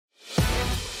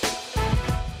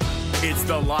It's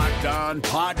the Locked On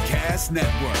Podcast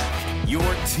Network, your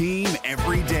team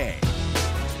every day.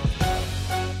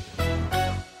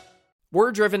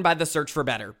 We're driven by the search for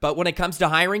better, but when it comes to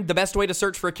hiring, the best way to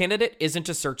search for a candidate isn't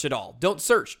to search at all. Don't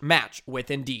search, match with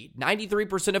Indeed.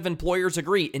 93% of employers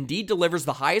agree Indeed delivers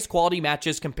the highest quality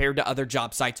matches compared to other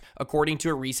job sites, according to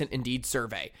a recent Indeed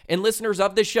survey. And listeners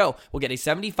of this show will get a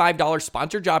 $75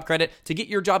 sponsored job credit to get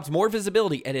your jobs more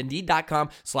visibility at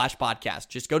Indeed.com/podcast.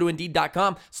 Just go to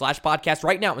Indeed.com/podcast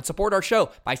right now and support our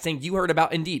show by saying you heard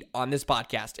about Indeed on this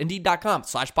podcast.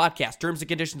 Indeed.com/podcast. Terms and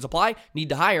conditions apply. Need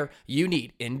to hire? You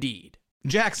need Indeed.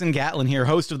 Jackson Gatlin here,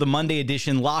 host of the Monday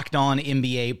edition Locked On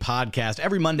NBA podcast.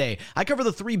 Every Monday, I cover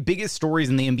the 3 biggest stories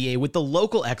in the NBA with the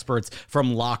local experts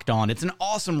from Locked On. It's an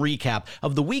awesome recap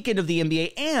of the weekend of the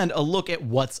NBA and a look at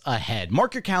what's ahead.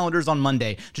 Mark your calendars on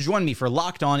Monday to join me for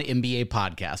Locked On NBA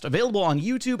podcast, available on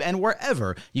YouTube and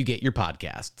wherever you get your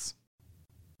podcasts.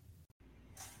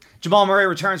 Jamal Murray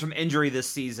returns from injury this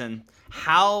season.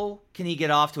 How can he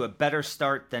get off to a better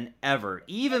start than ever,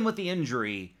 even with the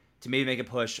injury, to maybe make a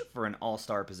push for an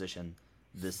all-star position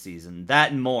this season?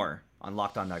 That and more on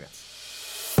Locked On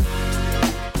Nuggets.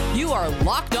 You are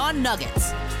Locked On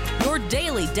Nuggets, your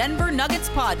daily Denver Nuggets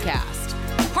podcast.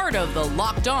 Part of the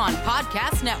Locked On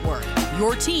Podcast Network,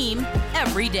 your team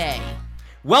every day.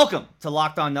 Welcome to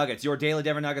Locked On Nuggets, your daily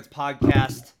Denver Nuggets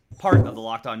podcast, part of the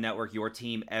Locked On Network, your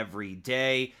team every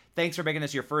day. Thanks for making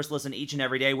us your first listen each and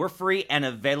every day. We're free and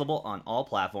available on all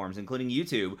platforms, including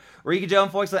YouTube, where you can join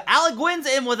folks. Alec Gwynn's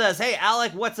in with us. Hey,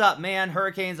 Alec, what's up, man?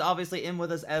 Hurricanes obviously in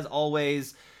with us as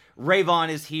always. Rayvon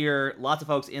is here. Lots of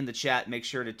folks in the chat. Make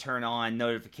sure to turn on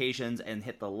notifications and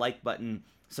hit the like button.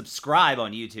 Subscribe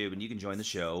on YouTube, and you can join the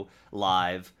show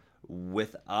live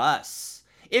with us.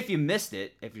 If you missed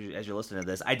it, as you're listening to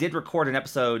this, I did record an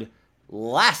episode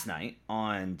last night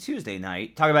on Tuesday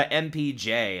night, talking about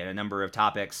MPJ and a number of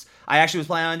topics. I actually was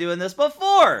planning on doing this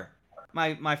before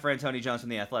my friend Tony Jones from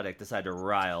The Athletic decided to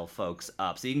rile folks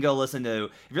up. So you can go listen to,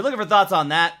 if you're looking for thoughts on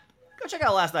that, go check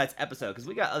out last night's episode, because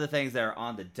we got other things that are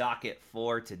on the docket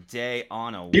for today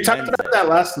on a Wednesday. You talked about that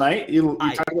last night?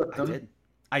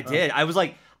 I did. I was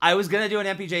going to do an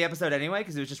MPJ episode anyway,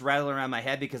 because it was just rattling around my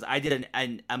head, because I did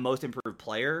a Most Improved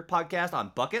Player podcast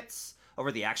on buckets over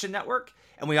the Action Network,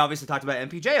 and we obviously talked about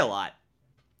MPJ a lot.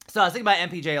 So I was thinking about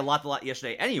MPJ a lot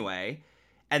yesterday anyway,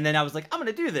 and then I was like, I'm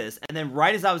going to do this. And then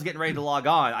right as I was getting ready to log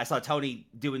on, I saw Tony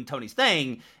doing Tony's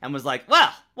thing and was like,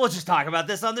 well, we'll just talk about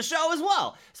this on the show as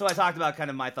well. So I talked about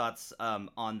kind of my thoughts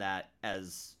on that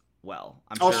as well.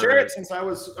 I'll share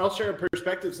a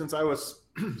perspective since I was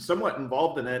somewhat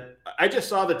involved in it. I just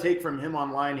saw the take from him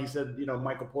online. He said,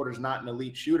 Michael Porter's not an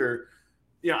elite shooter.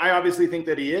 I obviously think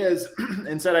that he is,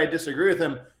 and said I disagree with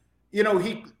him.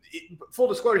 Full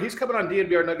disclosure, he's coming on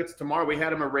DNVR Nuggets tomorrow. We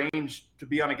had him arranged to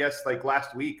be on a guest like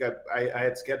last week. I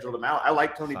had scheduled him out. I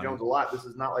like Tony Jones a lot. This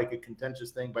is not like a contentious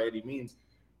thing by any means.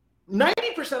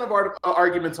 90% of our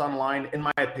arguments online, in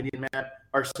my opinion, Matt,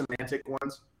 are semantic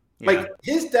ones. Yeah. Like,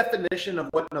 his definition of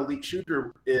what an elite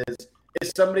shooter is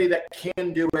somebody that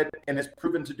can do it and has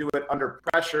proven to do it under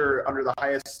pressure, under the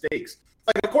highest stakes.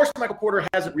 Like, of course, Michael Porter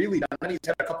hasn't really done that. He's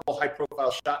had a couple of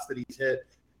high-profile shots that he's hit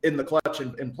in the clutch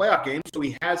in playoff games, so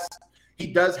he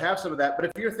does have some of that. But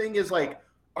if your thing is like,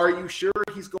 are you sure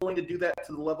he's going to do that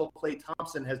to the level Klay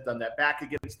Thompson has done that back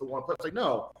against the one player? It's like,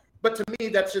 no. But to me,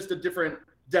 that's just a different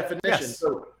definition. Yes.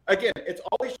 So again, it's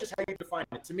always just how you define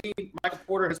it. To me, Michael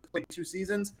Porter has played 2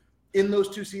 seasons. In those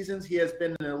 2 seasons, he has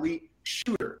been an elite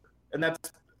shooter, and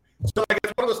that's so like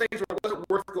it's one of those things where it wasn't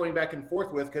worth going back and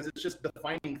forth with, because it's just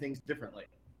defining things differently.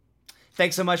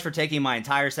 Thanks so much for taking my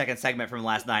entire second segment from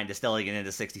last night and distilling it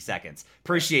into 60 seconds.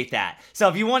 Appreciate that. So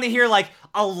if you want to hear like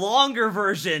a longer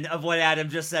version of what Adam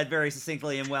just said very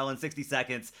succinctly and well in 60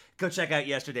 seconds, go check out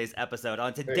yesterday's episode.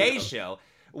 On today's show,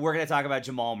 we're going to talk about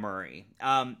Jamal Murray.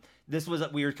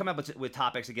 We were coming up with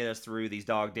topics to get us through these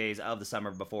dog days of the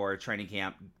summer before training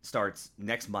camp starts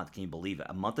next month. Can you believe it?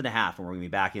 A month and a half when we're going to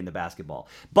be back into basketball.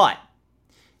 But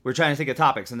we're trying to think of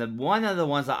topics, and one of the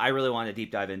ones that I really wanted to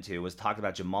deep dive into was talk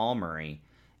about Jamal Murray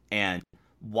and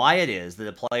why it is that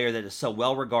a player that is so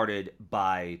well regarded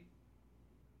by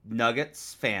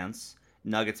Nuggets fans,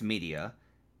 Nuggets media,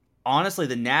 honestly,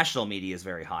 the national media is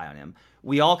very high on him.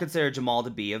 We all consider Jamal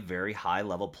to be a very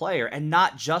high-level player, and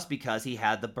not just because he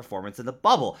had the performance in the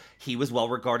bubble. He was well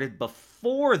regarded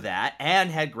before that and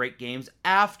had great games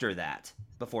after that,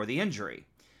 before the injury.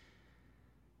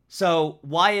 So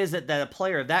why is it that a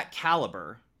player of that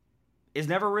caliber is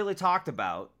never really talked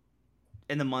about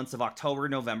in the months of October,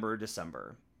 November,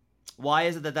 December? Why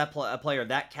is it that a player of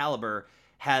that caliber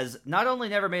has not only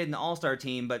never made an all-star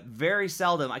team, but very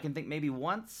seldom, I can think maybe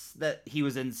once, that he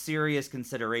was in serious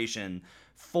consideration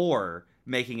for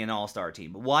making an all-star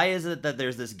team. Why is it that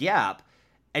there's this gap?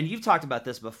 And you've talked about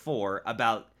this before,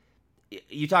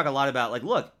 you talk a lot about,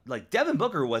 look, Devin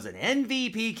Booker was an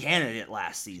MVP candidate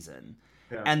last season.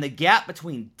 Yeah. And the gap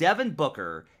between Devin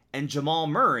Booker and Jamal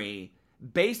Murray,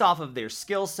 based off of their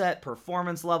skill set,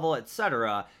 performance level,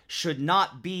 etc., should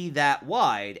not be that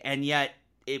wide. And yet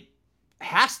it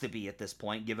has to be at this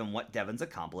point, given what Devin's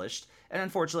accomplished. And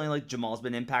unfortunately, Jamal's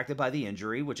been impacted by the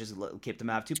injury, which has kept him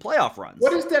out of 2 playoff runs.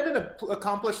 What has Devin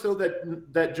accomplished, though,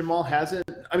 that Jamal hasn't?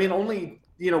 I mean, only,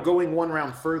 going one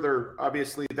round further,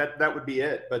 obviously, that would be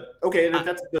it. But, okay, if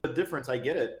that's the difference, I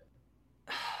get it.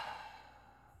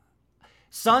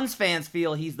 Suns fans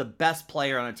feel he's the best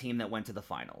player on a team that went to the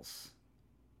finals.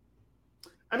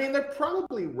 I mean, they're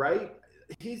probably right.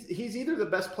 He's either the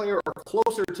best player or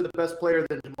closer to the best player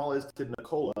than Jamal is to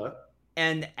Nikola.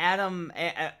 And Adam,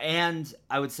 and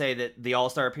I would say that the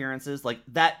All-Star appearances,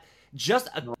 that, just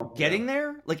getting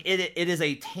there, it is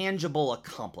a tangible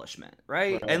accomplishment,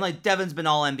 right? And Devin's been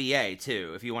All NBA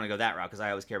too, if you want to go that route, because I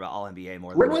always care about All NBA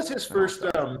more. When was his first?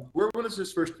 When was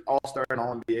his first All-Star and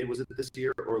All NBA? Was it this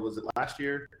year or was it last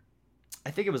year?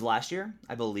 I think it was last year.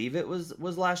 I believe it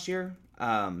was last year.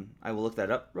 I will look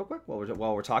that up real quick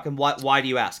while we're talking. Why do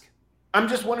you ask? I'm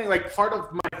just wondering, part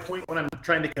of my point when I'm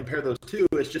trying to compare those two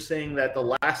is just saying that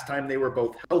the last time they were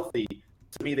both healthy,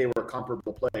 to me, they were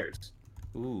comparable players.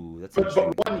 Ooh, that's but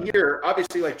 1 year,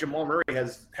 obviously, Jamal Murray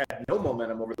has had no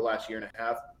momentum over the last year and a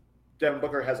half. Devin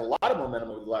Booker has a lot of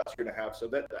momentum over the last year and a half. So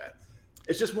that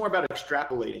it's just more about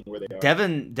extrapolating where they are.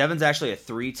 Devin's actually a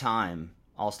 3-time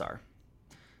All-Star.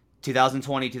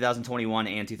 2020, 2021,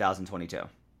 and 2022.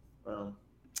 Wow.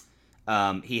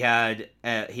 He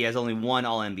has only 1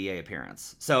 All-NBA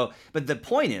appearance. So, but the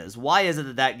point is, why is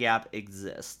it that gap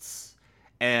exists?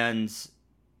 And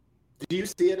do you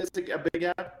see it as a big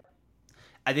gap?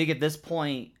 I think at this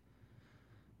point,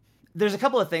 there's a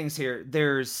couple of things here.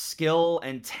 There's skill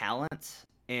and talent,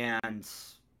 and I'm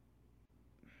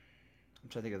trying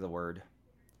to think of the word.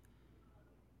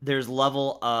 There's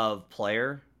level of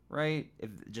player, right?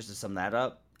 Just to sum that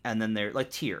up, and then there's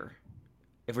tier.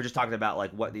 If we're just talking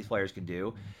about what these players can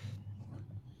do,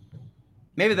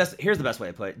 maybe here's the best way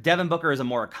to put it. Devin Booker is a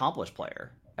more accomplished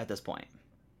player at this point.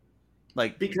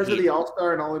 Because of the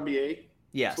All-Star and All-NBA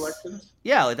selections?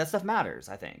 Yeah, that stuff matters,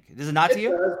 I think. Does it not to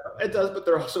you? It does, but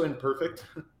they're also imperfect.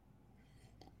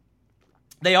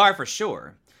 They are for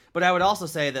sure. But I would also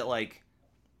say that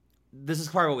this is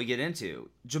part of what we get into.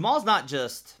 Jamal's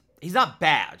he's not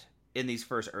bad in these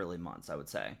first early months, I would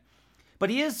say. But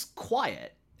he is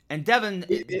quiet. And Devin...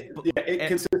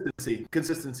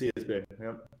 Consistency is big.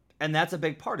 Yep. And that's a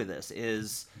big part of this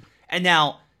is... And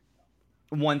now,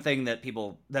 one thing that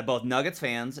both Nuggets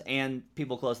fans and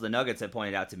people close to the Nuggets have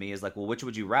pointed out to me is well, which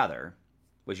would you rather?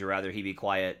 Would you rather he be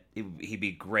quiet, he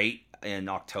be great in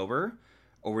October,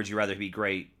 or would you rather he be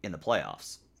great in the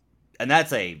playoffs? And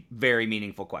that's a very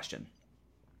meaningful question.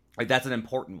 That's an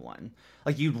important one.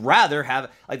 You'd rather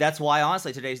have... that's why,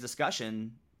 honestly, today's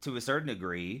discussion, to a certain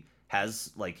degree,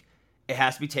 has it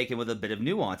has to be taken with a bit of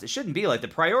nuance. It shouldn't be the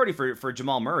priority for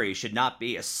Jamal Murray should not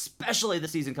be, especially the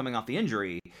season coming off the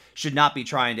injury, should not be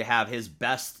trying to have his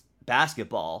best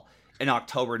basketball in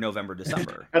October, November,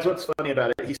 December. That's what's funny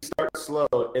about it. He starts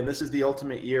slow, and this is the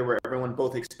ultimate year where everyone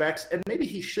both expects, and maybe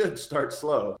he should start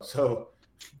slow. So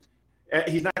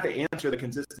he's not going to answer the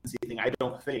consistency thing, I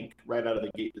don't think, right out of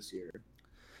the gate this year.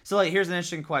 So, here's an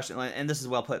interesting question, and this is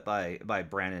well put by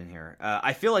Brandon here.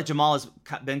 I feel like Jamal has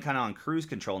been kind of on cruise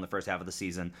control in the first half of the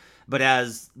season, but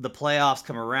as the playoffs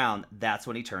come around, that's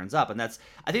when he turns up, and I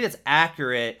think that's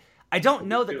accurate. I don't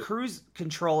know that cruise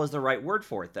control is the right word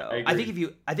for it, though. I think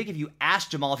if you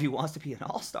ask Jamal if he wants to be an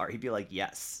All-Star, he'd be like,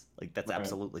 yes, that's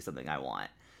absolutely something I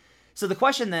want. So the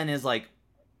question then is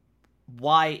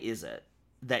why is it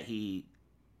that he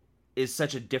is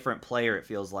such a different player? It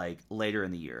feels like later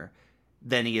in the year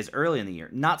than he is early in the year.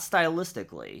 Not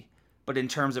stylistically, but in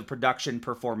terms of production,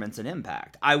 performance, and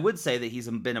impact. I would say that he's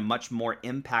been a much more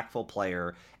impactful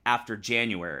player after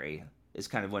January is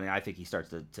kind of when I think he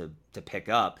starts to pick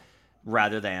up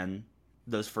rather than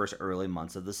those first early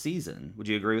months of the season. Would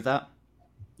you agree with that?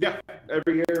 Yeah,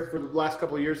 every year for the last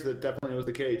couple of years, that definitely was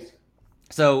the case.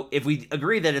 So if we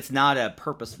agree that it's not a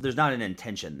purpose, there's not an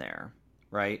intention there,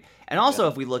 right? And also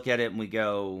if we look at it and we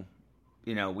go,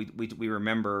 we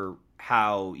remember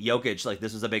how Jokic,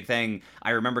 this was a big thing.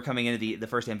 I remember coming into the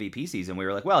first MVP season, we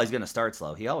were like, well, he's going to start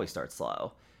slow. He always starts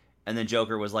slow. And then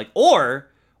Joker was like, or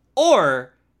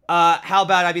How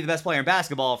about I be the best player in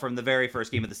basketball from the very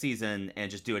first game of the season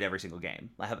and just do it every single game?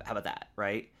 How about that,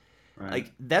 right?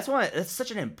 Like that's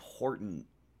such an important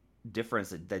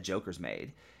difference that Joker's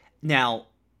made. Now,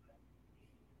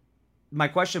 my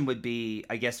question would be,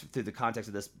 I guess, through the context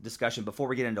of this discussion, before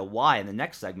we get into why in the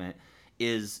next segment,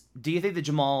 is do you think that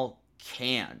Jamal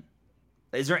can?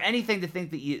 Is there anything to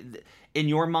think that in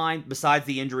your mind, besides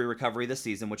the injury recovery this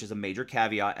season, which is a major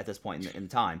caveat at this point in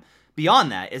time,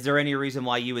 beyond that, is there any reason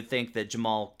why you would think that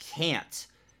Jamal can't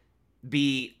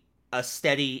be a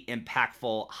steady,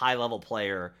 impactful, high-level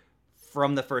player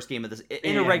from the first game of this,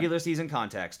 in a regular season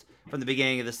context, from the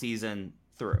beginning of the season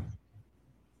through?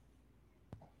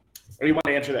 Or you want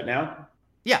to answer that now?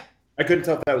 Yeah. I couldn't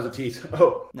tell if that was a tease.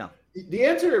 Oh. No. The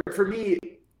answer for me,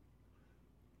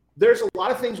 there's a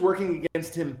lot of things working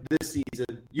against him this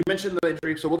season. You mentioned the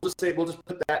injury, so we'll just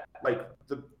put that, like,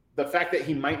 the fact that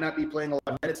he might not be playing a lot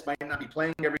of minutes, might not be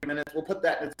playing every minute, we'll put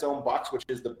that in its own box, which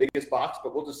is the biggest box,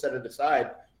 but we'll just set it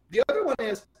aside. The other one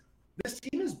is, this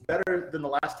team is better than the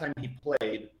last time he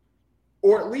played,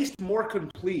 or at least more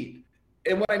complete.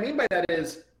 And what I mean by that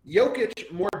is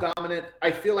Jokic more dominant.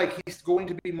 I feel like he's going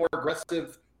to be more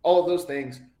aggressive, all of those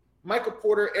things. Michael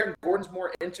Porter, Aaron Gordon's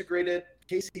more integrated,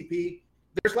 KCP.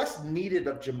 There's less needed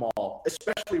of Jamal,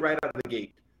 especially right out of the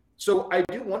gate. So I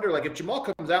do wonder, like, if Jamal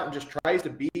comes out and just tries to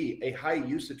be a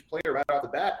high-usage player right off the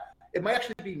bat, it might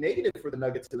actually be negative for the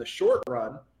Nuggets in the short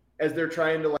run as they're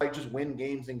trying to, like, just win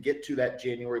games and get to that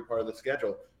January part of the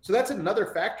schedule. So that's another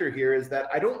factor here, is that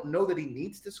I don't know that he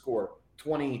needs to score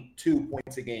 22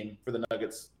 points a game for the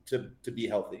Nuggets to be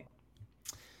healthy.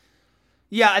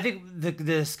 Yeah, I think the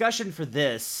discussion for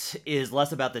this is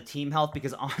less about the team health,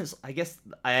 because honestly, I guess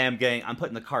I'm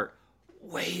putting the cart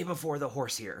way before the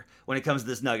horse here when it comes to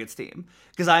this Nuggets team,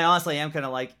 because I honestly am kind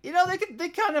of like, they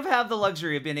kind of have the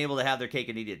luxury of being able to have their cake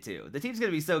and eat it too. The team's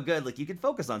going to be so good, like, you can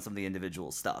focus on some of the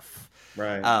individual stuff,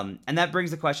 right? And that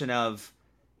brings the question of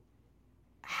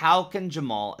how can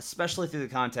Jamal, especially through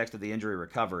the context of the injury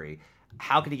recovery,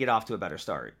 how can he get off to a better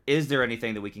start? Is there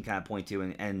anything that we can kind of point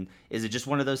to, and is it just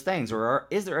one of those things, or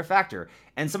is there a factor?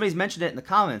 And somebody's mentioned it in the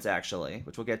comments, actually,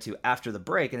 which we'll get to after the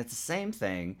break, and it's the same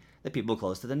thing that people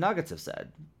close to the Nuggets have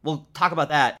said. We'll talk about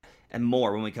that and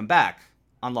more when we come back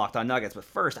on Locked On Nuggets. But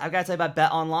first, I've got to tell you about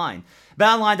BetOnline.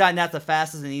 BetOnline.net's the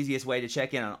fastest and easiest way to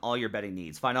check in on all your betting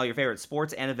needs. Find all your favorite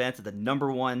sports and events at the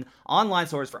 #1 online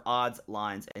source for odds,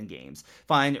 lines, and games.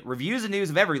 Find reviews and news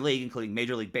of every league, including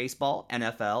Major League Baseball,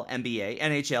 NFL, NBA,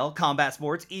 NHL, combat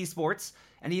sports, esports,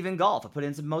 and even golf. I put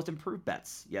in some most improved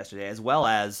bets yesterday, as well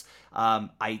as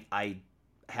I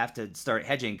have to start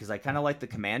hedging because I kind of like the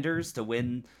Commanders to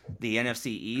win the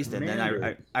NFC East. And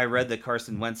then I read the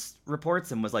Carson Wentz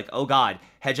reports and was like, oh God,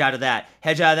 hedge out of that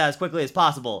as quickly as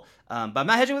possible. But I'm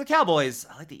not hedging with the Cowboys.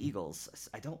 I like the Eagles.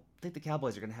 I don't think the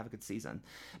Cowboys are going to have a good season.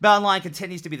 BetOnline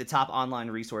continues to be the top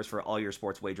online resource for all your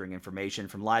sports wagering information.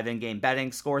 From live in-game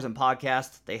betting, scores, and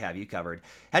podcasts, they have you covered.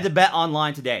 Head to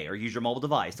BetOnline today or use your mobile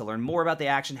device to learn more about the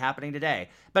action happening today.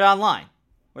 BetOnline,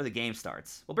 where the game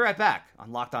starts. We'll be right back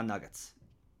on Locked On Nuggets.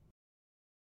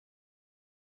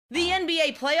 The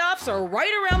NBA playoffs are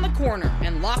right around the corner,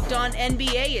 and Locked On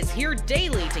NBA is here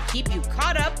daily to keep you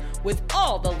caught up with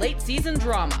all the late season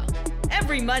drama.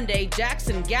 Every Monday,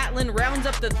 Jackson Gatlin rounds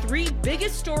up the 3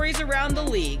 biggest stories around the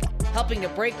league, helping to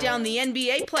break down the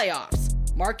NBA playoffs.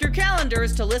 Mark your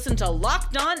calendars to listen to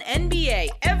Locked On NBA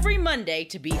every Monday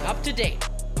to be up to date.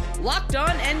 Locked On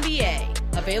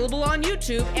NBA, available on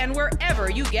YouTube and wherever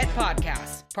you get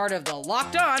podcasts. Part of the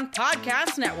Locked On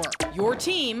Podcast Network, your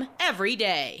team every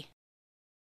day.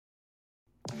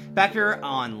 Back here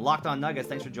on Locked On Nuggets,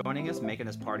 thanks for joining us, making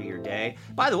us part of your day.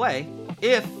 By the way,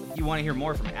 if you want to hear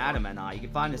more from Adam and I, you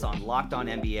can find us on Locked On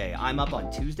NBA. I'm up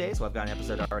on Tuesday, so I've got an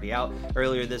episode already out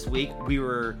earlier this week. We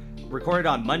were recorded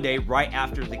on Monday right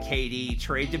after the KD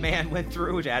trade demand went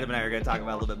through, which Adam and I are going to talk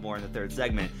about a little bit more in the third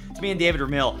segment. It's me and David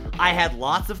Ramil. I had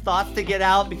lots of thoughts to get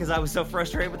out because I was so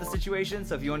frustrated with the situation,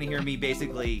 so if you want to hear me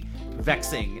basically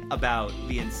vexing about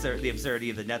the absurdity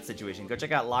of the Nets situation, go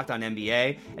check out Locked On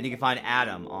NBA, and you can find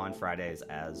Adam on Fridays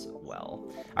as well.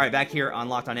 All right, back here on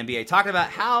Locked On NBA, talking about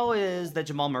how is that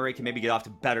Jamal Murray can maybe get off to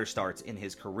better starts in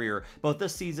his career, both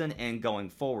this season and going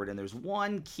forward. And there's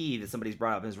one key that somebody's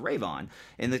brought up, is Ravon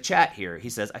in the chat here. He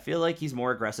says, I feel like he's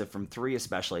more aggressive from 3,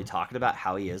 especially talking about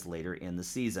how he is later in the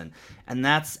season. And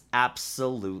that's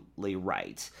absolutely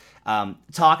right.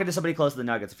 Talking to somebody close to the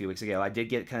Nuggets a few weeks ago, I did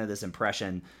get kind of this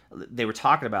impression. They were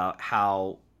talking about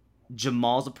how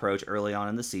Jamal's approach early on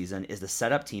in the season is to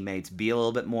set up teammates, be a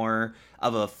little bit more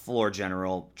of a floor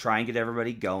general, try and get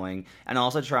everybody going, and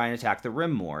also try and attack the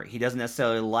rim more. He doesn't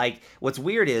necessarily like... What's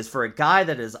weird is, for a guy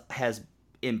that has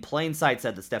in plain sight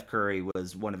said that Steph Curry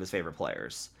was one of his favorite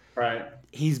players. Right.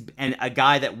 He's and a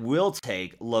guy that will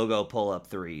take logo pull-up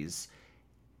threes.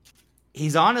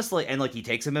 He's honestly, and like he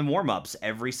takes them in warm-ups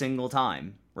every single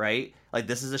time, right? Like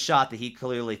this is a shot that he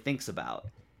clearly thinks about.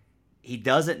 He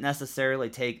doesn't necessarily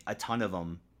take a ton of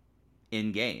them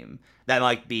in game. That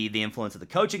might be the influence of the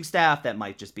coaching staff. That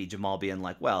might just be Jamal being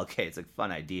like, well, okay, it's a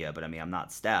fun idea, but I mean, I'm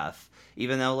not Steph.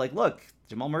 Even though, like, look,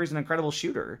 Jamal Murray's an incredible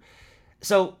shooter.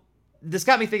 So this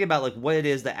got me thinking about like what it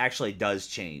is that actually does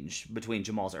change between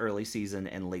Jamal's early season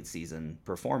and late season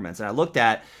performance. And I looked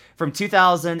at from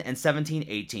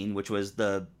 2017-18, which was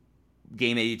the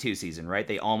Game 82 season, right?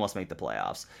 They almost make the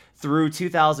playoffs, through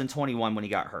 2021 when he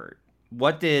got hurt.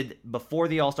 What did before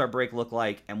the All-Star break look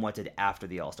like, and what did after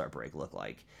the All-Star break look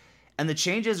like? And the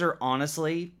changes are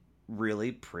honestly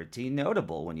really pretty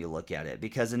notable when you look at it,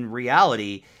 because in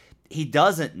reality, he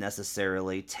doesn't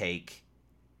necessarily take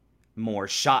more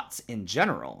shots in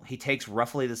general. He takes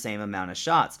roughly the same amount of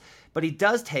shots, but he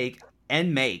does take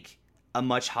and make a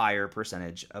much higher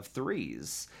percentage of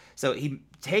threes. So he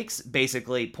takes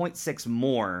basically 0.6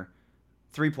 more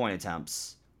three-point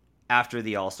attempts after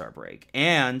the All-Star break.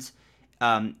 And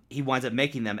he winds up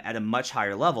making them at a much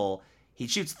higher level. He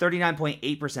shoots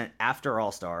 39.8% after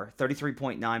All-Star,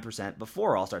 33.9%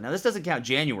 before All-Star. Now, this doesn't count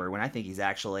January, when I think he's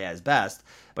actually at his best,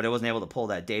 but I wasn't able to pull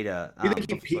that data. You think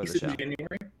he peaks in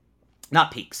January?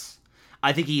 Not peaks.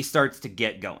 I think he starts to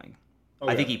get going.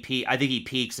 Okay. I think he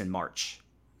peaks in March.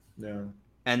 Yeah.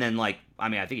 And then I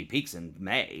think he peaks in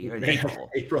May or in April.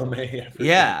 April, May.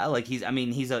 Yeah, like he's a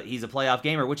playoff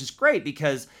gamer, which is great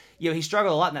because he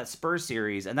struggled a lot in that Spurs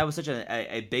series, and that was such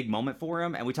a big moment for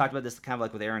him. And we talked about this kind of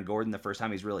like with Aaron Gordon the first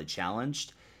time he's really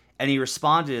challenged, and he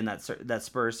responded in that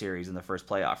Spurs series in the first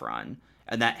playoff run,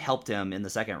 and that helped him in the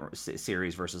second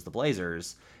series versus the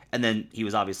Blazers. And then he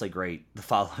was obviously great the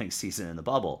following season in the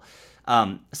bubble.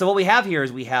 So what we have here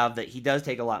is we have that he does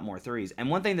take a lot more threes. And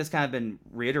one thing that's kind of been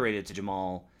reiterated to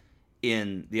Jamal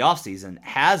in the offseason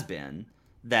has been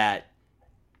that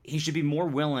he should be more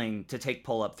willing to take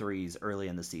pull-up threes early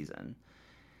in the season.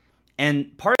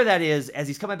 And part of that is, as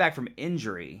he's coming back from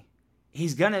injury,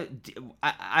 he's going to...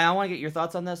 I want to get your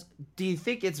thoughts on this. Do you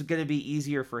think it's going to be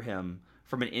easier for him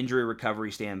from an injury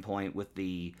recovery standpoint with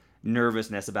the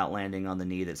nervousness about landing on the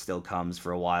knee that still comes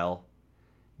for a while?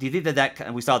 Do you think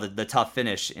that we saw the tough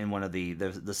finish in one of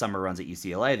the summer runs at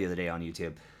UCLA the other day on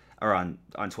YouTube or on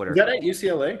Twitter? Is that at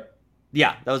UCLA?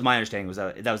 Yeah, that was my understanding.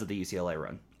 That was at the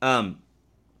UCLA run.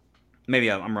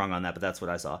 Maybe I'm wrong on that, but that's what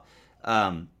I saw.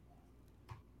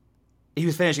 He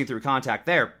was finishing through contact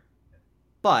there,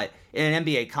 but in an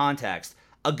NBA context,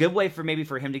 a good way for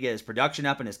him to get his production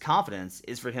up and his confidence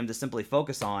is for him to simply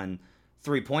focus on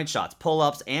 3-point shots,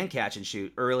 pull-ups, and catch and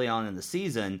shoot early on in the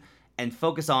season, and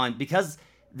focus on, because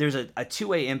there's a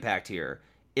two-way impact here.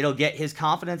 It'll get his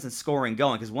confidence and scoring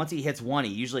going, because once he hits one,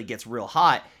 he usually gets real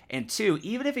hot. And two,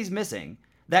 even if he's missing,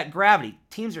 that gravity,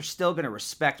 teams are still going to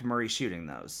respect Murray shooting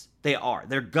those. They are.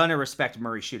 They're going to respect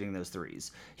Murray shooting those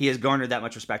threes. He has garnered that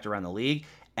much respect around the league,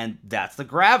 and that's the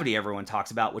gravity everyone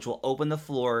talks about, which will open the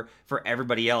floor for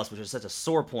everybody else, which was such a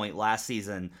sore point last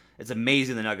season. It's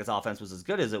amazing the Nuggets offense was as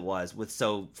good as it was with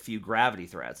so few gravity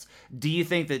threats. Do you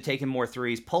think that taking more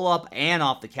threes, pull up and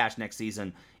off the catch next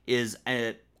season, is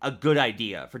a good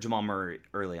idea for Jamal Murray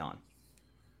early on?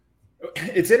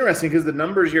 It's interesting because the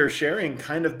numbers you're sharing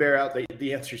kind of bear out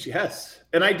the answer is yes.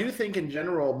 And I do think in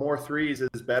general, more threes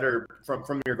is better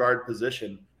from your guard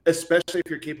position, especially if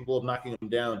you're capable of knocking them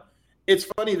down. It's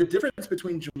funny, the difference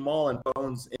between Jamal and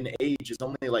Bones in age is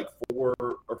only like 4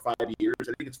 or 5 years.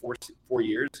 I think it's 4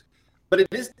 years. But it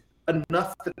is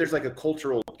enough that there's like a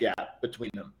cultural gap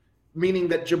between them, meaning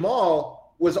that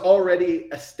Jamal was already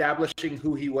establishing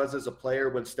who he was as a player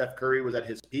when Steph Curry was at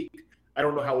his peak. I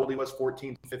don't know how old he was,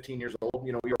 14, 15 years old.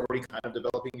 You're already kind of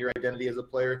developing your identity as a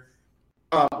player.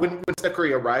 When Steph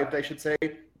Curry arrived, I should say,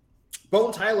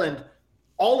 Bones Highland,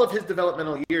 all of his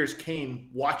developmental years came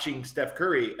watching Steph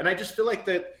Curry. And I just feel like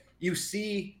that you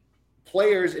see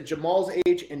players at Jamal's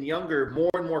age and younger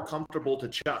more and more comfortable to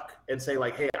chuck and say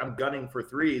like, hey, I'm gunning for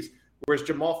threes, whereas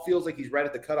Jamal feels like he's right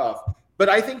at the cutoff. But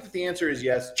I think that the answer is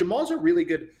yes. Jamal's a really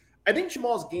good – I think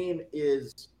Jamal's game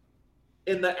is,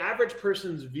 in the average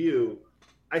person's view,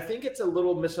 I think it's a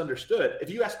little misunderstood. If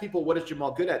you ask people what is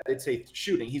Jamal good at, they'd say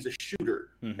shooting. He's a shooter,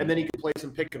 and then he can play some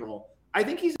pick and roll. I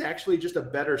think he's actually just a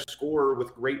better scorer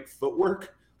with great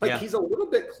footwork. He's a little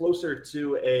bit closer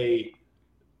to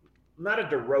not a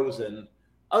DeRozan.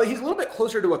 He's a little bit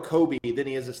closer to a Kobe than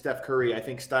he is a Steph Curry, I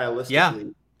think, stylistically. Yeah,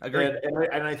 agreed.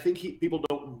 And I think people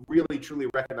don't really, truly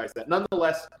recognize that.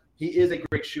 Nonetheless, he is a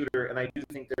great shooter, and I do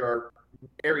think there are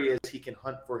areas he can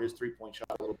hunt for his three-point shot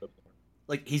a little bit more.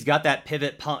 like he's got that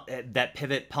pivot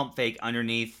pump fake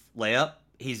underneath layup.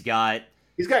 He's got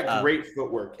great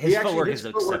footwork. His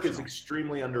footwork is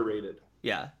extremely underrated.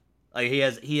 Yeah, like he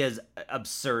has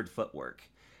absurd footwork,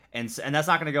 and that's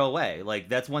not going to go away. Like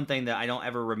that's one thing that I don't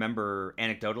ever remember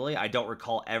anecdotally. I don't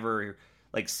recall ever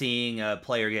like seeing a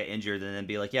player get injured and then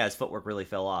be like, yeah, his footwork really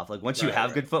fell off. Like once you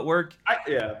have good footwork,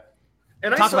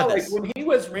 And I saw like when he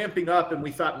was ramping up and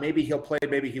we thought maybe he'll play,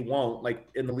 maybe he won't, like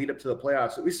in the lead up to the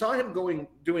playoffs. We saw him doing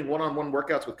one-on-one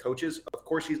workouts with coaches. Of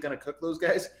course he's going to cook those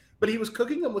guys, but he was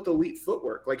cooking them with elite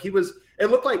footwork. Like it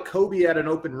looked like Kobe at an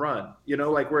open run,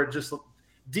 like where just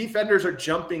defenders are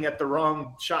jumping at the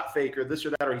wrong shot fake or this or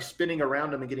that, or he's spinning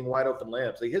around him and getting wide open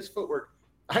layups. Like his footwork,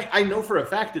 I know for a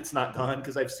fact it's not gone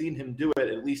because I've seen him do it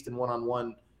at least in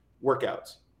one-on-one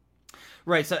workouts.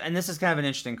 Right. So, and this is kind of an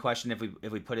interesting question if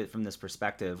we put it from this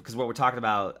perspective, because what we're talking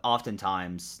about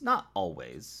oftentimes, not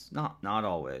always,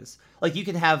 like you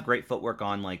can have great footwork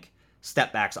on like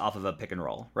step backs off of a pick and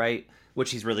roll, right? Which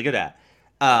he's really good at.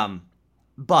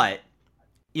 But,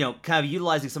 kind of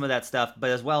utilizing some of that stuff,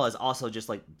 but as well as also just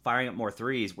like firing up more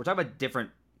threes. We're talking about different.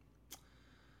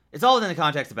 It's all in the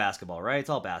context of basketball, right? It's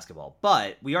all basketball.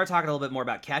 But we are talking a little bit more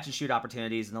about catch and shoot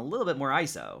opportunities and a little bit more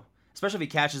ISO. Especially if he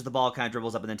catches the ball, kind of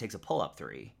dribbles up, and then takes a pull-up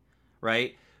three,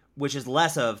 right? Which is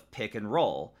less of pick and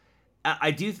roll.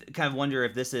 I do kind of wonder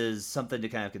if this is something to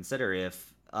kind of consider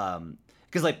if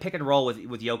because like pick and roll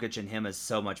with Jokic and him is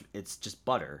so much. It's just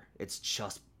butter.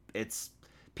 It's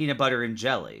peanut butter and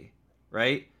jelly,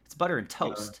 right? It's butter and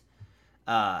toast.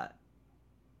 But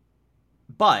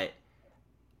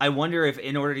I wonder if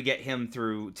in order to get him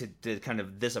through to kind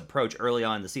of this approach early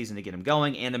on in the season to get him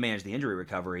going and to manage the injury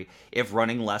recovery, if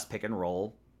running less pick and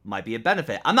roll might be a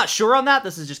benefit. I'm not sure on that.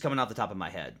 This is just coming off the top of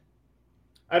my head.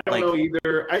 I don't know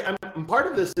either. I'm part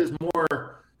of this is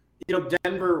more,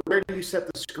 Denver, where do you set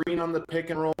the screen on the pick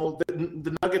and roll?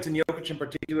 The Nuggets and Jokic in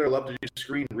particular love to do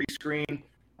screen, rescreen.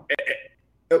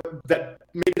 That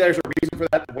maybe there's a reason for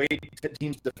that, the way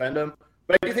teams defend them.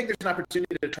 But I do think there's an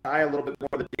opportunity to try a little bit more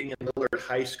of the Ding and Lillard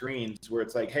high screens where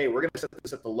it's like, hey, we're going to set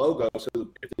this at the logo. So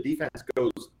if the defense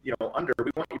goes, under,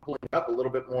 we want you pulling up a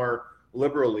little bit more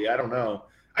liberally. I don't know.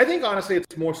 I think, honestly,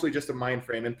 it's mostly just a mind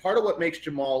frame. And part of what makes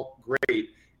Jamal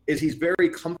great is he's very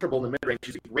comfortable in the mid-range.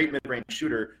 He's a great mid-range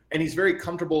shooter. And he's very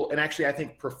comfortable and actually, I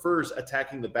think, prefers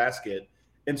attacking the basket.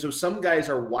 And so some guys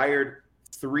are wired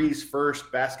threes first,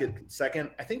 basket second.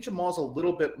 I think Jamal's a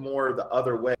little bit more the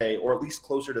other way, or at least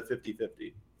closer to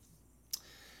 50-50.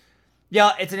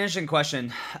 Yeah, it's an interesting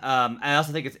question. I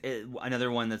also think it's another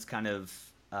one that's kind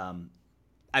of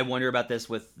I wonder about this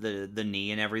with the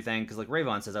knee and everything, because like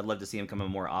Rayvon says, I'd love to see him come in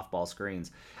more off-ball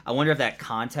screens. I wonder if that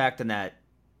contact and that,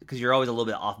 because you're always a little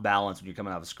bit off balance when you're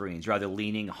coming off of screens. You're either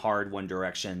leaning hard one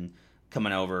direction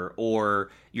coming over,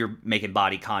 or you're making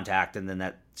body contact and then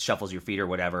that shuffles your feet or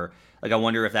whatever. Like, I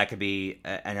wonder if that could be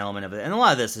an element of it. And a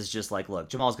lot of this is just like, look,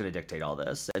 Jamal's going to dictate all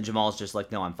this. And Jamal's just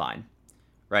like, no, I'm fine.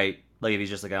 Right? Like, if he's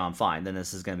just like, oh, I'm fine, then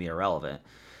this is going to be irrelevant.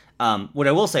 What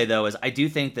I will say, though, is I do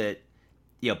think that,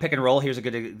 pick and roll, here's a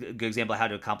good example of how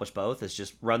to accomplish both, is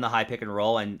just run the high pick and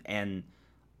roll and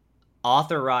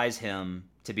authorize him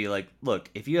to be like,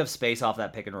 look, if you have space off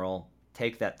that pick and roll,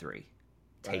 take that three.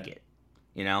 Take it.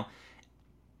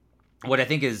 What I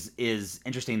think is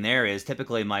interesting there is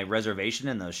typically my reservation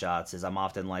in those shots is I'm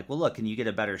often like, well, look, can you get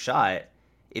a better shot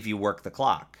if you work the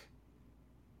clock?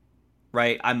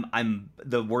 Right? I'm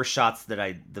the worst shots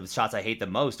the shots I hate the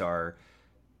most are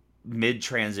mid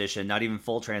transition, not even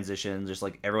full transition, just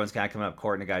like everyone's kind of coming up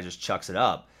court and the guy just chucks it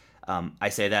up. I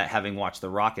say that having watched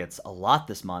the Rockets a lot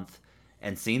this month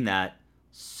and seen that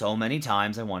so many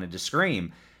times I wanted to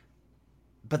scream.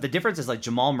 But the difference is like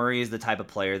Jamal Murray is the type of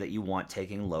player that you want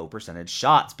taking low percentage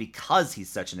shots because he's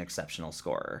such an exceptional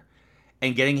scorer.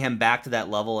 And getting him back to that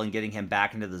level and getting him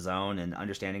back into the zone and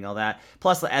understanding all that.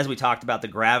 Plus, as we talked about, the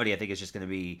gravity I think is just going to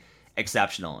be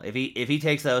exceptional. If he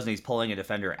takes those and he's pulling a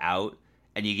defender out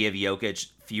and you give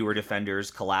Jokic fewer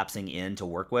defenders collapsing in to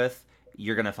work with,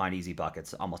 you're going to find easy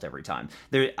buckets almost every time.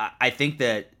 I think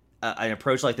that an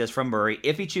approach like this from Murray,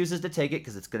 if he chooses to take it,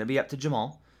 because it's going to be up to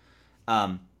Jamal,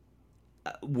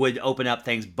 would open up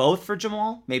things both for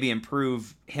Jamal, maybe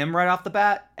improve him right off the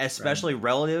bat, especially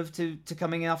relative to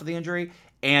coming off of the injury,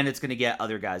 and it's going to get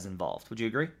other guys involved. Would you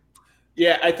agree?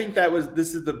 Yeah, I think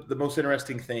this is the most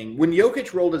interesting thing. When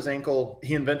Jokic rolled his ankle,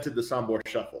 he invented the Sombor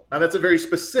shuffle. Now, that's a very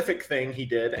specific thing he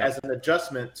did as an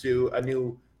adjustment to a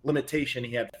new limitation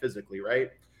he had physically,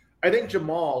 right? I think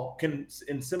Jamal can,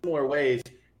 in similar ways,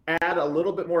 add a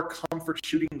little bit more comfort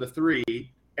shooting the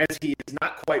three as he is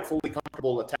not quite fully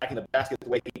comfortable attacking the basket the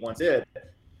way he once did.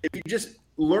 If you just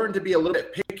learn to be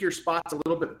pick your spots a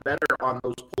little bit better on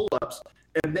those pull-ups.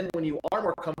 And then when you are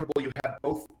more comfortable, you have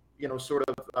both, sort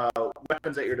of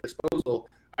weapons at your disposal.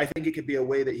 I think it could be a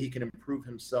way that he can improve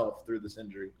himself through this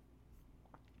injury.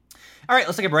 All right,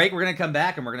 let's take a break. We're going to come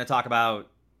back and we're going to talk about,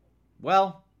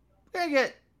 we're going to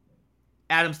get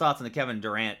Adam's thoughts on the Kevin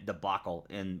Durant debacle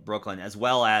in Brooklyn, as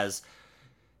well as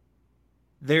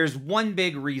there's one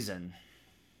big reason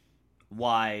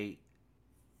why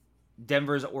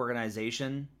Denver's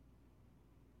organization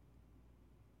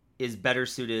is better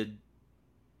suited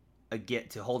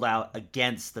to hold out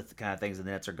against the kind of things the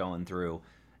Nets are going through.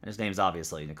 And his name's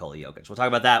obviously Nikola Jokic. We'll talk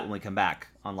about that when we come back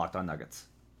on Locked On Nuggets.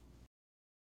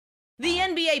 The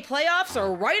NBA playoffs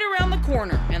are right around the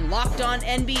corner, and Locked On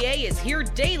NBA is here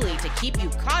daily to keep you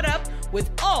caught up with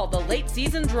all the late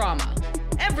season drama.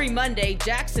 Every Monday,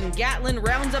 Jackson Gatlin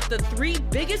rounds up the 3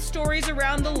 biggest stories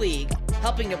around the league,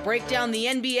 helping to break down the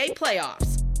NBA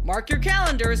playoffs. Mark your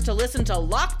calendars to listen to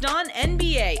Locked On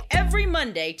NBA every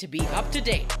Monday to be up to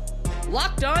date.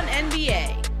 Locked On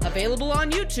NBA, available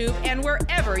on YouTube and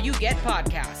wherever you get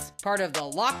podcasts. Part of the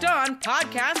Locked On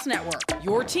Podcast Network,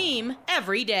 your team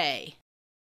every day.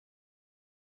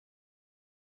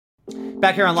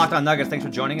 Back here on Locked On Nuggets, thanks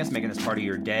for joining us, making this part of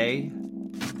your day.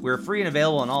 We're free and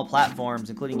available on all platforms,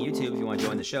 including YouTube, if you want to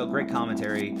join the show. Great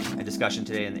commentary and discussion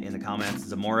today in the comments.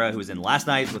 Zamora, who was in last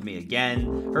night, is with me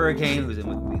again. Hurricane, who was in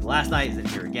with me last night, is in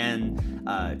here again.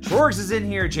 Trorgs is in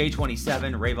here.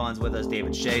 J27. Rayvon's with us.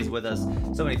 David Shea's with us.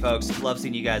 So many folks. Love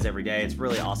seeing you guys every day. It's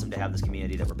really awesome to have this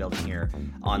community that we're building here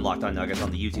on Locked On Nuggets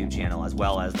on the YouTube channel, as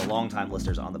well as the longtime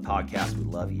listeners on the podcast. We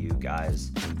love you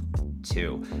guys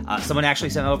too. Someone actually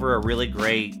sent over a really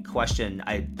great question.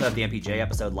 I put up the MPJ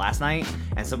episode last night,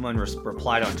 and someone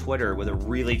replied on Twitter with a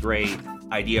really great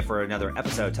idea for another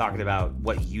episode talking about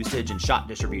what usage and shot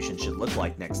distribution should look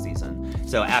like next season.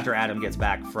 So after Adam gets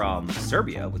back from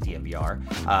Serbia with the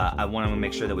DNVR, I want to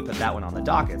make sure that we put that one on the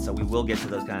docket. So we will get to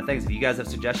those kind of things. If you guys have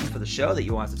suggestions for the show that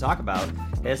you want us to talk about,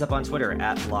 hit us up on Twitter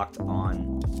at Locked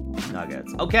On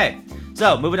Nuggets. Okay,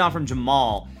 so moving on from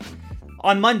Jamal.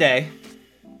 On Monday,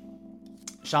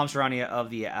 Shams Charania of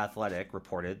The Athletic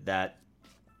reported that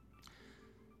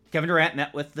Kevin Durant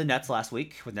met with the Nets last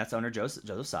week with Nets owner Joseph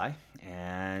Tsai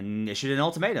and issued an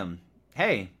ultimatum.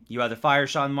 Hey, you either fire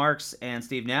Sean Marks and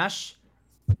Steve Nash,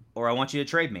 or I want you to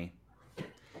trade me.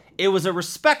 It was a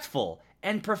respectful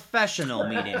and professional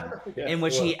meeting in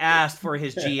which he asked for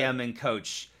his GM and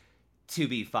coach to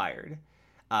be fired.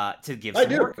 To give some I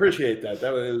do appreciate that.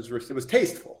 It was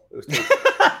tasteful. It was tasteful.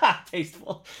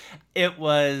 Tasteful. It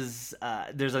was,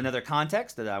 there's another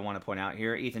context that I want to point out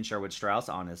here. Ethan Sherwood Strauss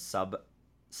on his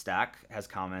Substack has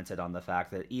commented on the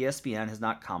fact that ESPN has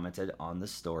not commented on the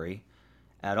story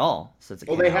at all since it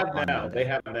came they out have on now. Monday. They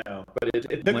have now. But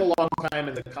it took a long time,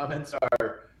 and the comments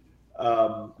are,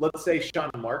 let's say,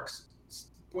 Sean Marks'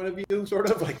 point of view, sort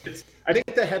of. Like I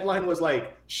think the headline was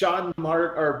like, Sean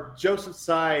Mark or Joseph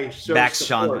Tsai shows Backs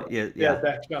support. Sean, yeah.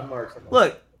 Backs Sean Marks.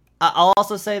 Look, I'll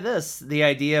also say this. The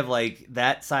idea of like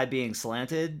that side being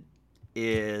slanted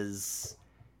is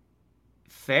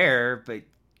fair, but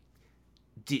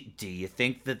do you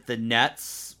think that the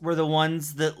Nets were the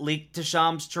ones that leaked to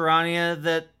Shams Charania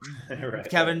that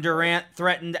Kevin Durant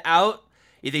threatened out?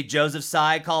 You think Joseph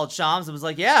Tsai called Shams and was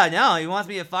like, yeah, no, he wants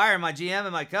me to fire my GM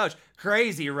and my coach.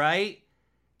 Crazy, right?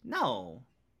 No.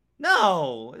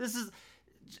 This is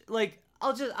like,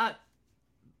 fuck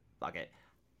it.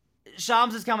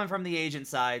 Shams is coming from the agent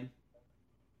side.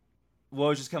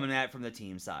 Woj is coming at it from the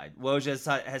team side. Woj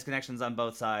has connections on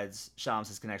both sides. Shams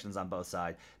has connections on both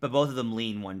sides. But both of them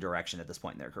lean one direction at this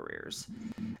point in their careers.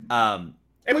 And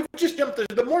we've just jumped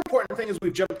the more important thing is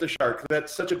we've jumped the shark.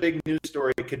 That's such a big news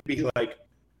story. It could be like,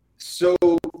 so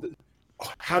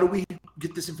how do we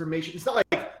get this information? It's not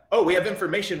like, oh, we have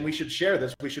information, we should share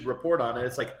this, we should report on it.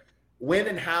 It's like when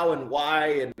and how and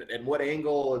why and what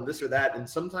angle and this or that. And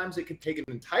sometimes it can take an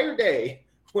entire day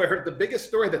where the biggest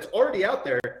story that's already out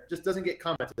there just doesn't get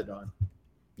commented on.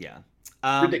 Yeah.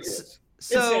 Ridiculous.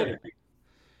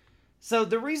 So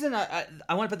the reason I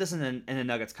want to put this in a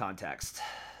Nuggets context,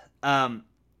 I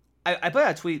put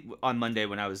out a tweet on Monday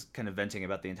when I was kind of venting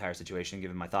about the entire situation,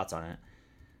 giving my thoughts on it,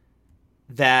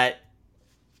 that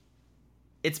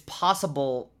it's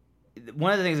possible.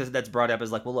 One of the things that's brought up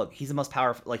is like, well, look, he's the most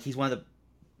powerful, like he's one of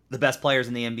the best players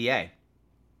in the NBA,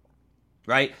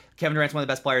 right? Kevin Durant's one of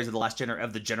the best players of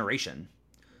the generation.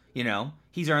 You know,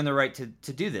 he's earned the right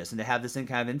to do this and to have this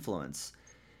kind of influence.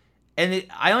 And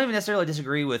I don't even necessarily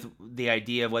disagree with the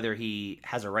idea of whether he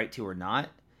has a right to or not.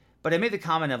 But I made the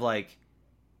comment of like,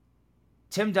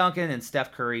 Tim Duncan and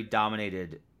Steph Curry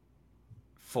dominated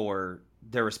for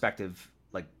their respective,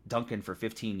 like Duncan for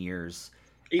 15 years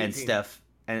and Steph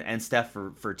and Steph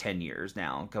for 10 years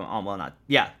now. Come on, well, not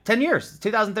 10 years,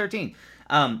 2013.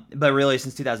 But really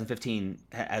since 2015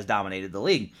 has dominated the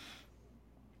league.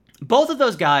 Both of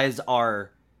those guys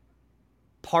are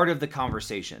part of the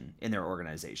conversation in their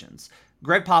organizations.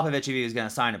 Greg Popovich, if he was going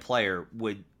to sign a player,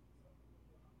 would,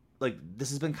 like, this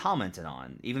has been commented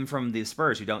on, even from the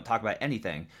Spurs who don't talk about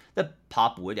anything, that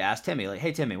Pop would ask Timmy, like,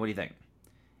 hey, Timmy, what do you think?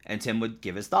 And Tim would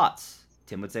give his thoughts.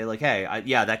 Tim would say, like, hey,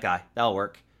 that guy, that'll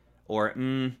work. Or,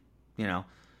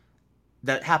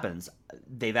 that happens.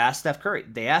 They've asked Steph Curry.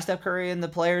 They asked Steph Curry and the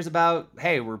players about,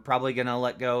 hey, we're probably going to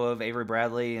let go of Avery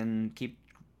Bradley and keep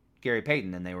Gary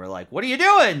Payton. And they were like, what are you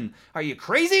doing? Are you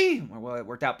crazy? Well, it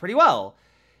worked out pretty well.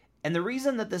 And the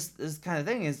reason that this kind of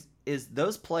thing is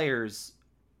those players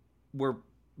were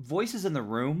voices in the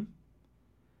room,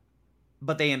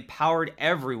 but they empowered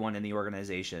everyone in the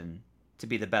organization to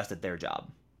be the best at their job.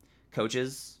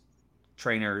 Coaches,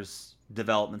 trainers,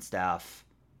 development staff,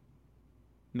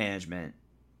 management,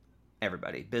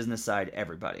 everybody, business side,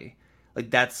 everybody. Like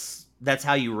that's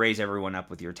how you raise everyone up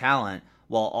with your talent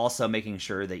while also making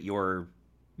sure that your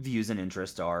views and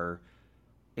interests are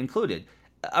included.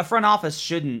 A front office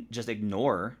shouldn't just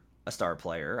ignore a star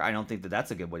player. I don't think that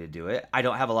that's a good way to do it. I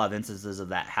don't have a lot of instances of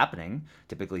that happening.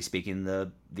 Typically speaking,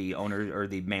 the owner or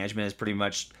the management is pretty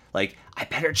much like, I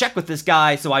better check with this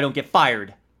guy so I don't get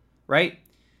fired, right?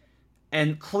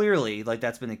 And clearly, like,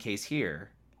 that's been the case here.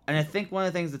 And I think one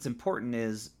of the things that's important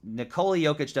is Nikola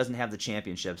Jokic doesn't have the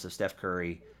championships of Steph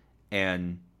Curry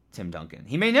and Tim Duncan.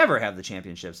 He may never have the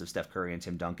championships of Steph Curry and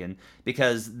Tim Duncan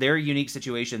because they're unique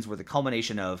situations where the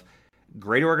culmination of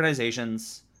great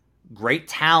organizations, great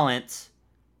talent,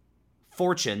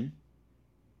 fortune,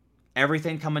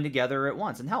 everything coming together at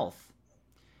once, and health.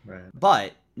 Right.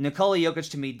 But Nikola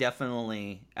Jokic, to me,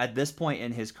 definitely, at this point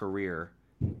in his career,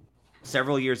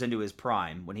 several years into his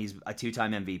prime, when he's a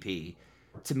 2-time MVP,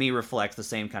 to me reflects the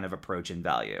same kind of approach and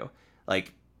value.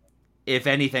 Like, if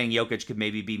anything, Jokic could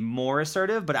maybe be more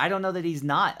assertive, but I don't know that he's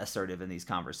not assertive in these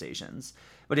conversations.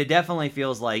 But it definitely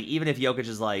feels like, even if Jokic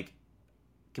is like,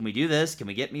 can we do this? Can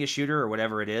we get me a shooter or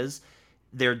whatever it is?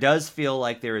 There does feel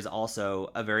like there is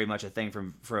also a very much a thing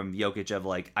from Jokic of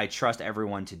like, I trust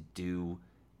everyone to do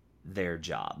their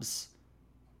jobs.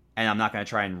 And I'm not going to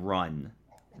try and run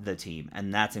the team.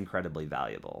 And that's incredibly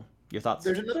valuable. Your thoughts?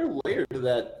 There's another layer to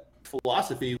that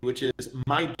philosophy, which is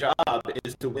my job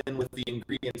is to win with the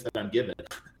ingredients that I'm given.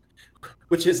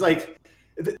 Which is like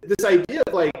this idea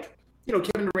of like, you know,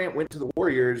 Kevin Durant went to the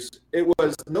Warriors. It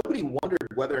was nobody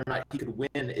wondered whether or not he could win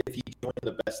if he joined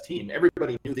the best team.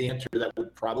 Everybody knew the answer to that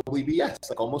would probably be yes,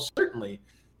 like almost certainly.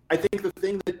 I think the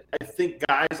thing that I think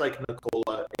guys like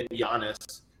Nikola and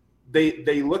Giannis,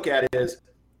 they look at it as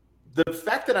the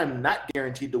fact that I'm not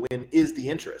guaranteed to win is the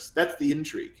interest. That's the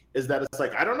intrigue, is that it's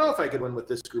like, I don't know if I could win with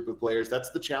this group of players. That's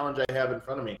the challenge I have in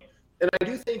front of me. And I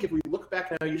do think if we look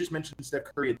back now, you just mentioned Steph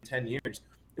Curry in 10 years.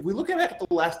 If we look at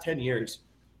the last 10 years,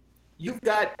 you've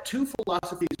got two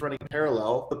philosophies running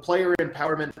parallel, the player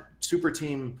empowerment super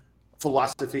team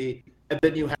philosophy, and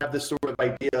then you have this sort of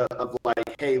idea of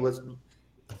like, hey,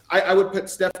 I would put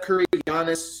Steph Curry,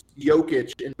 Giannis,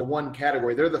 Jokic into one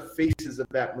category. They're the faces of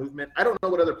that movement. I don't know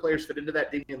what other players fit into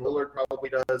that. Damian Lillard probably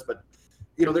does, but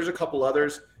you know, there's a couple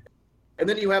others. And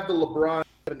then you have the LeBron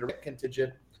and Durant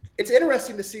contingent. It's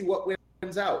interesting to see what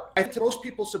wins out. I think to most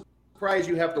people's surprise,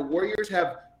 you have the Warriors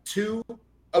have two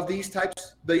of these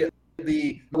types. The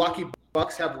Milwaukee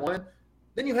Bucks have one.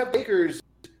 Then you have Lakers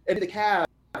and the Cavs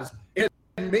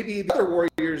and maybe the other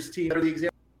Warriors team that are the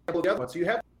example of the other one. So you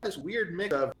have this weird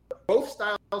mix of both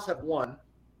styles have won,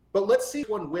 but let's see which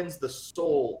one wins the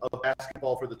soul of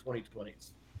basketball for the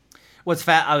 2020s. I was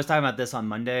talking about this on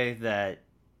Monday, that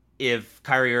if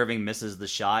Kyrie Irving misses the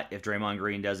shot, if Draymond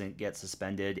Green doesn't get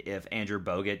suspended, if Andrew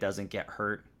Bogut doesn't get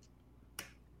hurt,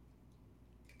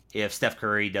 if Steph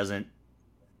Curry doesn't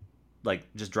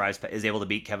is able to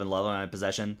beat Kevin Love on a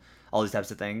possession, all these types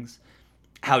of things,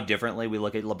 how differently we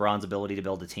look at LeBron's ability to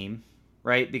build a team,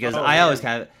 right? Because I always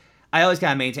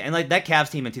kind of maintain, and like that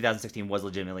Cavs team in 2016 was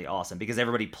legitimately awesome because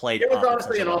everybody played. It was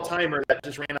honestly an all-timer that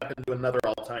just ran up into another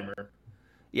all-timer.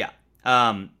 Yeah.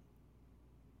 But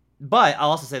I'll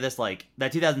also say this, like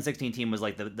that 2016 team was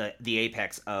like the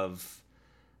apex of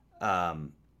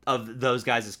those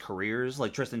guys' careers.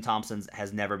 Like Tristan Thompson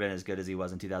has never been as good as he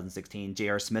was in 2016.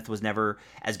 J.R. Smith was never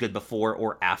as good before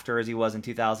or after as he was in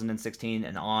 2016,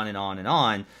 and on and on and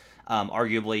on.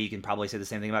 Arguably, you can probably say the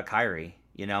same thing about Kyrie,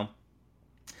 you know?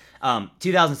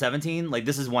 2017, like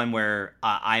this is one where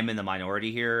I'm in the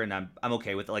minority here, and I'm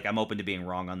okay with it. Like I'm open to being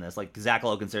wrong on this. Like Zach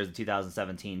Lowe considers the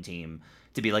 2017 team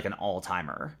to be like an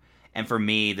all-timer. And for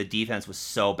me, the defense was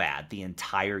so bad the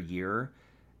entire year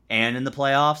and in the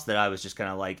playoffs that I was just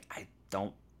kind of like, I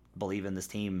don't believe in this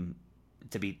team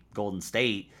to beat Golden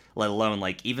State, let alone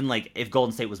like even like if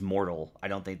Golden State was mortal, I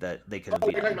don't think that they could have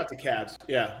beat you're talking about the Cavs.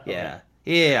 Yeah. Yeah.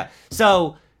 Okay. Yeah.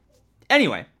 So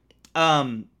anyway,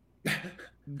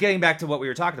 getting back to what we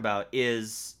were talking about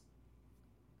is,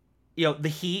 the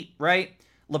Heat, right?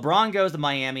 LeBron goes to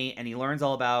Miami and he learns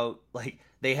all about like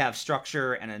they have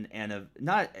structure and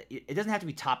it doesn't have to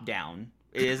be top down.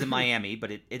 It is in Miami, but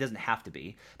it doesn't have to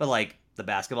be. But like the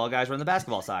basketball guys run the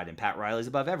basketball side, and Pat Riley's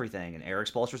above everything, and Eric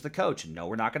Spoelstra's the coach, and no,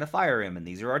 we're not going to fire him, and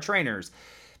these are our trainers,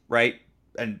 right?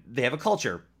 And they have a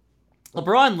culture.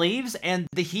 LeBron leaves, and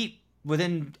the Heat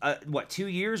within 2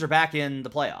 years are back in the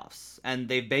playoffs, and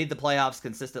they've made the playoffs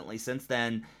consistently since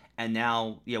then. And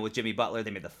now, with Jimmy Butler,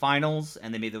 they made the finals,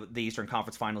 and they made the Eastern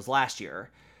Conference Finals last year,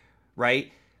 right?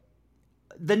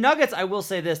 The Nuggets, I will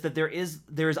say this, that there is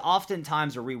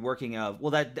oftentimes a reworking of,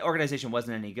 well, that the organization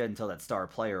wasn't any good until that star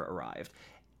player arrived.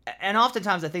 And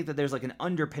oftentimes I think that there's like an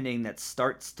underpinning that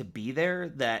starts to be there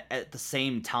that at the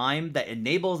same time that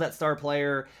enables that star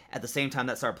player, at the same time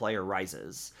that star player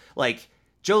rises. Like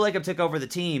Joe Lacob took over the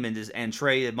team and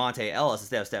traded Monte Ellis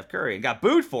instead of Steph Curry and got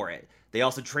booed for it. They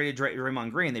also traded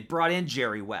Draymond Green. They brought in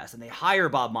Jerry West and they hire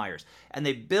Bob Myers and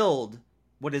they build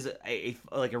what is a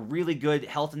really good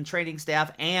health and training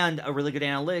staff and a really good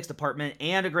analytics department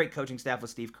and a great coaching staff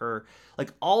with Steve Kerr.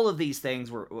 Like all of these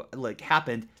things were like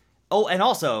happened. Oh, and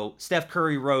also Steph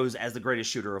Curry rose as the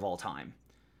greatest shooter of all time.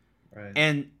 Right.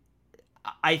 And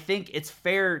I think it's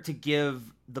fair to give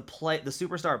the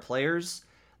superstar players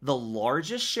the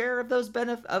largest share of those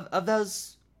of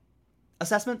those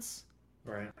assessments.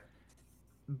 Right.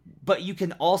 But you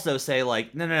can also say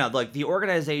like no, like the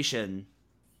organization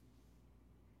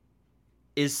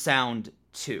is sound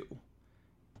too.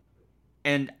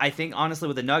 And I think, honestly,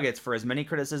 with the Nuggets, for as many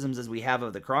criticisms as we have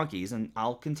of the Cronkies, and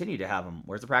I'll continue to have them,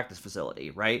 where's the practice facility,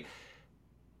 right?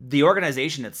 The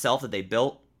organization itself that they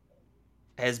built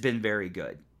has been very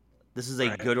good. This is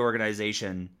a good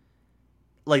organization.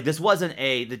 Like, this wasn't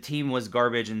the team was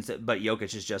garbage, but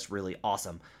Jokic is just really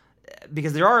awesome.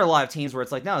 Because there are a lot of teams where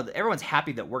it's like, no, everyone's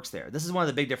happy that works there. This is one of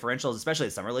the big differentials, especially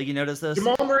at Summer League. You notice this?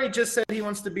 Jamal Murray just said he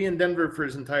wants to be in Denver for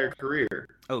his entire career.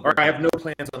 Or I have no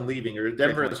plans on leaving. Or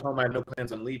Denver is home, I have no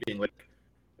plans on leaving. Like,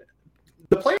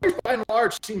 the players, by and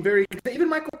large, seem very – even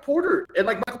Michael Porter and,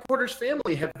 like, Michael Porter's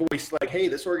family have voiced, like, hey,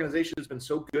 this organization has been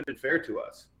so good and fair to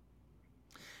us.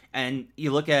 And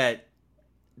you look at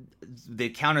the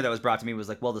counter that was brought to me was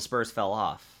like, well, the Spurs fell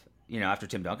off. After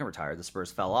Tim Duncan retired, the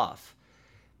Spurs fell off.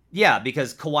 Yeah,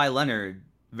 because Kawhi Leonard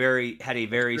had a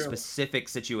very specific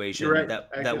situation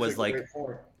that was like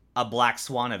a black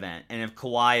swan event, and if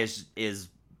Kawhi is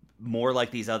more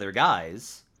like these other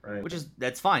guys,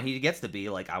 that's fine. He gets to be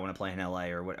like, I want to play in LA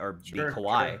or be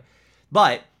Kawhi,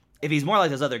 but if he's more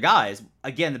like those other guys,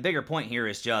 again, the bigger point here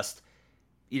is just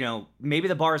maybe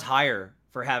the bar is higher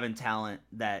for having talent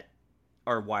that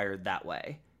are wired that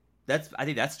way. I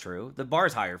think that's true. The bar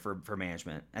is higher for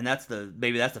management, and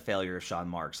maybe that's the failure of Sean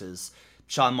Marks. Is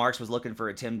Sean Marks was looking for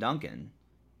a Tim Duncan,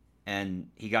 and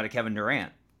he got a Kevin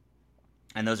Durant,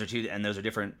 and those are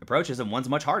different approaches, and one's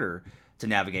much harder to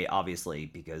navigate, obviously,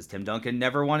 because Tim Duncan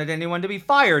never wanted anyone to be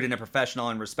fired in a professional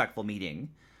and respectful meeting.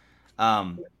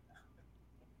 But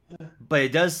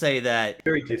it does say that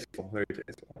very tasteful.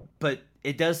 But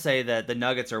it does say that the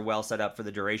Nuggets are well set up for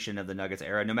the duration of the Nuggets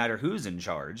era, no matter who's in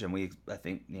charge. And I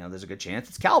think there's a good chance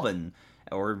it's Calvin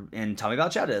and Tommy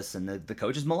Valchedis and the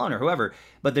coach is Malone or whoever.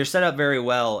 But they're set up very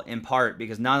well in part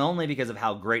because not only because of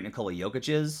how great Nikola Jokic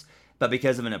is, but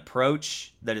because of an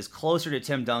approach that is closer to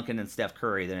Tim Duncan and Steph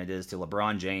Curry than it is to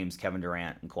LeBron James, Kevin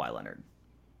Durant, and Kawhi Leonard.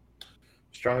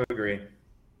 Strongly agree.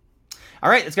 All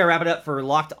right, let's go wrap it up for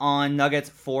Locked On Nuggets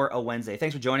for a Wednesday.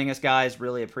 Thanks for joining us, guys.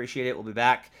 Really appreciate it. We'll be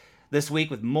back this week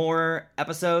with more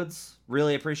episodes.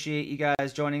 Really appreciate you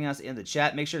guys joining us in the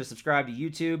chat. Make sure to subscribe to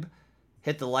YouTube.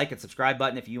 Hit the like and subscribe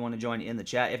button if you want to join in the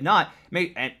chat. If not,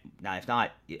 head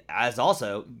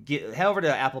over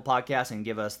to Apple Podcasts and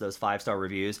give us those 5-star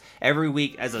reviews. Every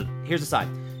week, here's a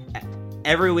sign.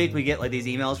 Every week we get like these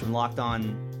emails from Locked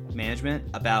On Management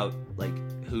about like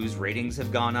whose ratings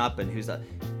have gone up and who's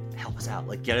help us out.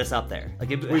 Like, get us up there. Like,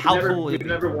 We've never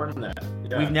won that.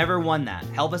 Yeah. We've never won that.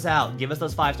 Help us out. Give us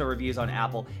those 5-star reviews on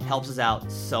Apple. Helps us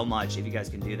out so much if you guys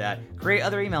can do that. Create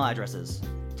other email addresses.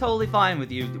 Totally fine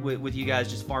with you guys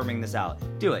just farming this out.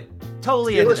 Do it.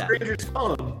 Totally Steal into that. Stranger's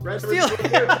phone. Steal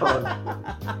their phone.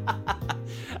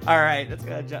 All right, let's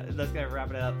go wrap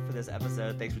it up for this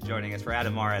episode. Thanks for joining us. For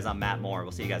Adam Mares, I'm Matt Moore.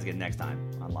 We'll see you guys again next time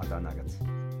on Locked On Nuggets.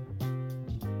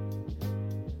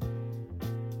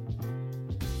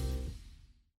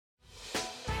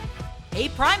 Hey,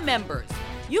 Prime members,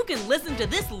 you can listen to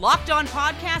this Locked On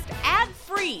podcast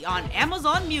ad-free on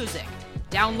Amazon Music.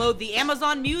 Download the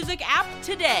Amazon Music app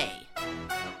today.